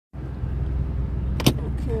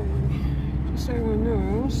Okay, just so everyone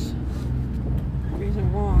knows, the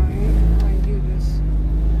reason why I do these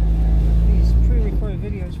pre-recorded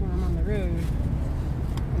videos when I'm on the road,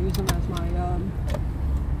 I use them as my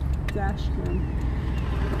dash cam.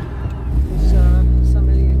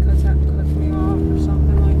 Somebody cuts me off or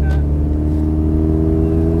something like that.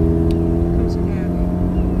 Comes in handy.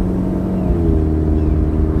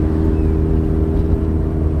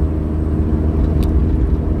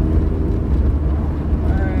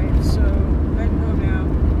 Alright, so back home now.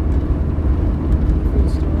 Food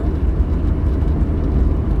store.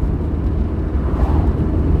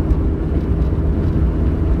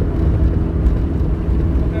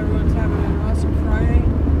 Hope everyone's having an awesome Friday.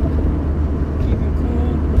 Keeping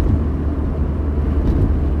cool.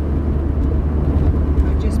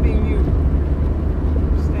 Just being you.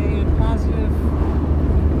 Staying positive.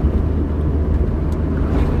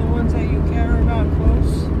 Keeping the ones that you care about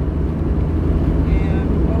close.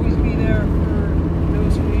 And always be there for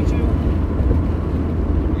those who need you.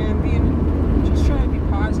 And just trying to be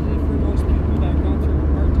positive for most people that are going through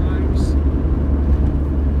hard times.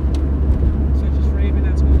 Such as Raven,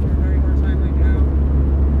 that's going through a very hard time right now.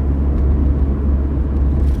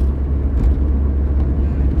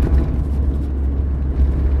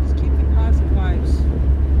 Just keep the positive vibes.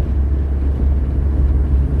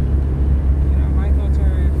 You know, my thoughts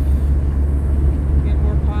are if we get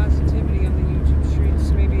more positivity on the YouTube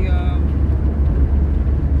streets, maybe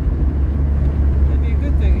that'd be a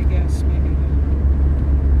good thing, I guess, maybe. I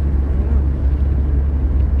don't know.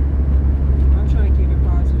 I'm trying to keep it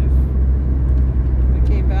positive. I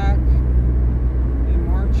came back in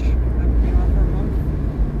March. I've been off for a month.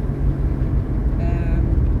 And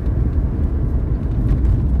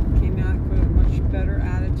came out with a much better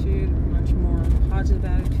attitude, much more positive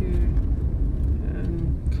attitude.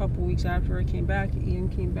 And a couple weeks after I came back, Ian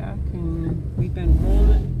came back, and we've been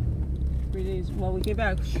rolling 3 days. Well, we came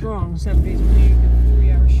back strong, 7 days a week,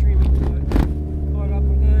 3-hour streaming. But caught up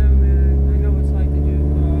with him, and I know what it's like to do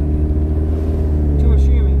too much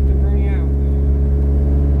streaming. It can burn you out.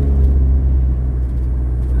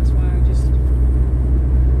 That's why I just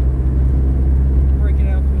break it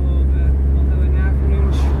out for a little bit. I'll do an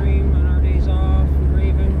afternoon stream on our days off with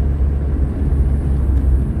Raven.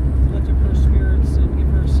 Lift up her spirits and give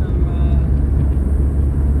her some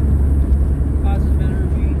positive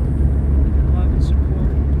energy, love and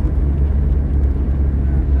support.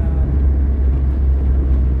 And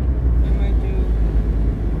I might do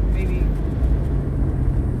maybe,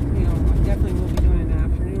 you know, I definitely will be doing an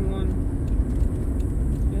afternoon one.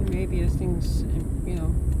 And maybe as things, you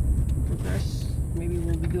know, progress, maybe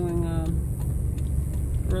we'll be doing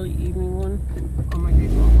early evening one on my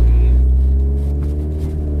days off with Ian.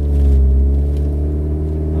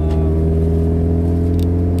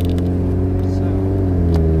 So,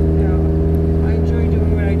 you know, I enjoy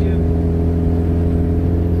doing what I do.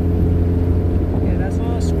 Yeah, that's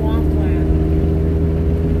all swampland.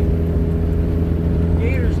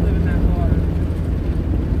 Gators live in that water.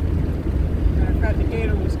 Matter of fact, the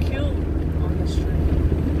gator was killed on the stream.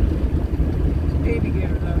 It's a baby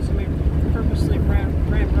gator though, somebody purposely ran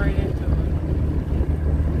right into it.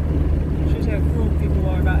 Shows how cruel people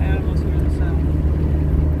are about animals here in the South.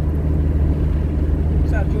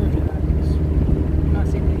 South Georgia, that is. I'm not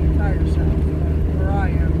saying the entire South, but where I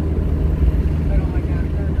am, they don't like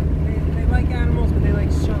animals. They like animals, but they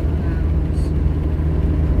like certain animals.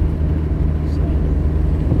 So,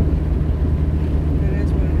 it is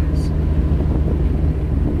what it is.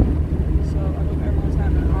 So, I hope everyone's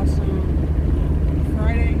having an awesome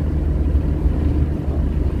Friday.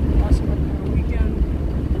 Awesome upcoming weekend.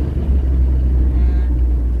 And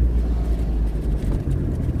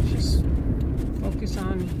just focus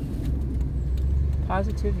on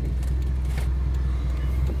positivity.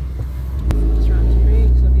 Surrounds me,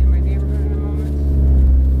 because I'll be in my neighborhood in a moment.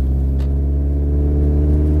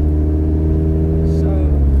 So,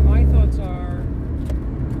 my thoughts are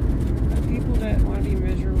that people that want to be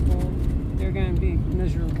miserable, they're going to be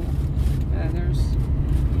miserable. And there's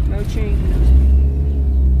no change in those people.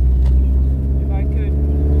 If I could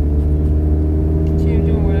continue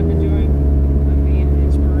doing what I've been doing, I'm being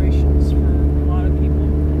inspirations for a lot of people.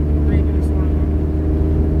 Raven is one of them.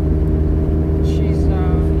 She's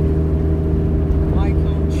my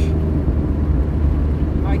coach,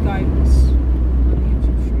 my guidance on the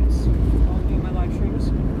YouTube streets while I'm doing my live streams.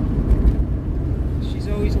 She's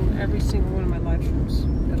always in every single one of my live streams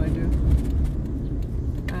that I do.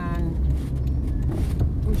 And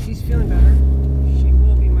when she's feeling better, she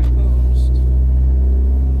will be my co-host.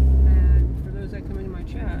 And for those that come into my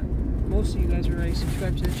chat, most of you guys are already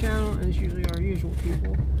subscribed to the channel, and it's usually our usual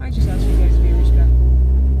people. I just ask you guys to be respectful.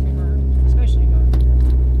 especially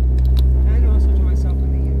her, and also to myself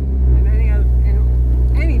and the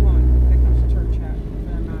and anyone that comes to church chat,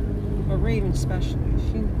 for that matter, or Raven especially.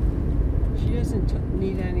 She doesn't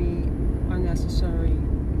need any unnecessary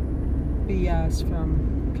BS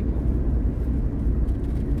from people.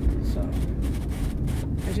 So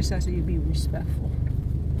I just ask that you be respectful.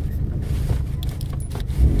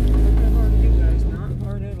 Not that hard to do, guys. Not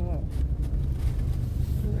hard at all.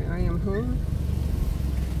 Alright, I am home.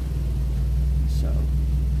 So,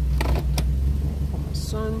 call my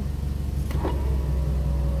son.